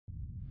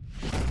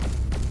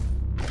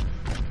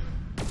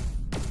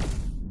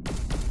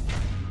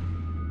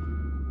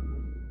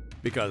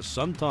Because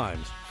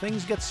sometimes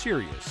things get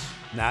serious.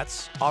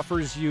 NAT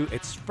offers you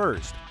its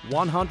first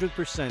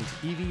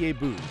 100% EVA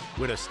boot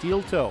with a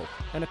steel toe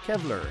and a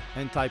kevlar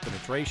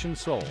anti-penetration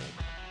sole.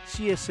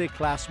 CSA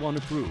Class 1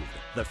 approved,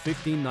 the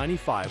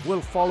 1595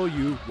 will follow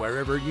you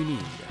wherever you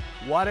need,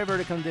 whatever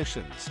the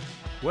conditions,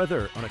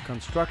 whether on a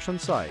construction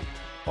site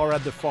or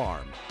at the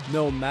farm.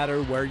 No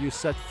matter where you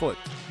set foot,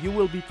 you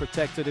will be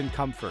protected in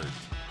comfort.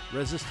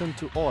 Resistant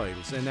to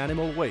oils and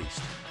animal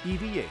waste,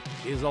 EVA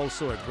is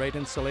also a great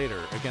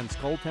insulator against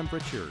cold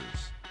temperatures,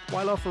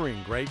 while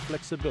offering great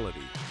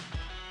flexibility.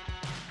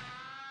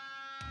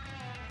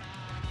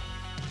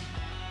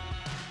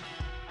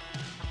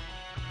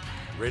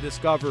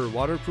 Rediscover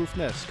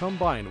waterproofness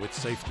combined with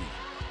safety.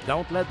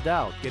 Don't let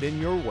doubt get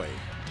in your way.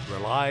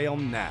 Rely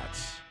on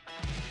NAT.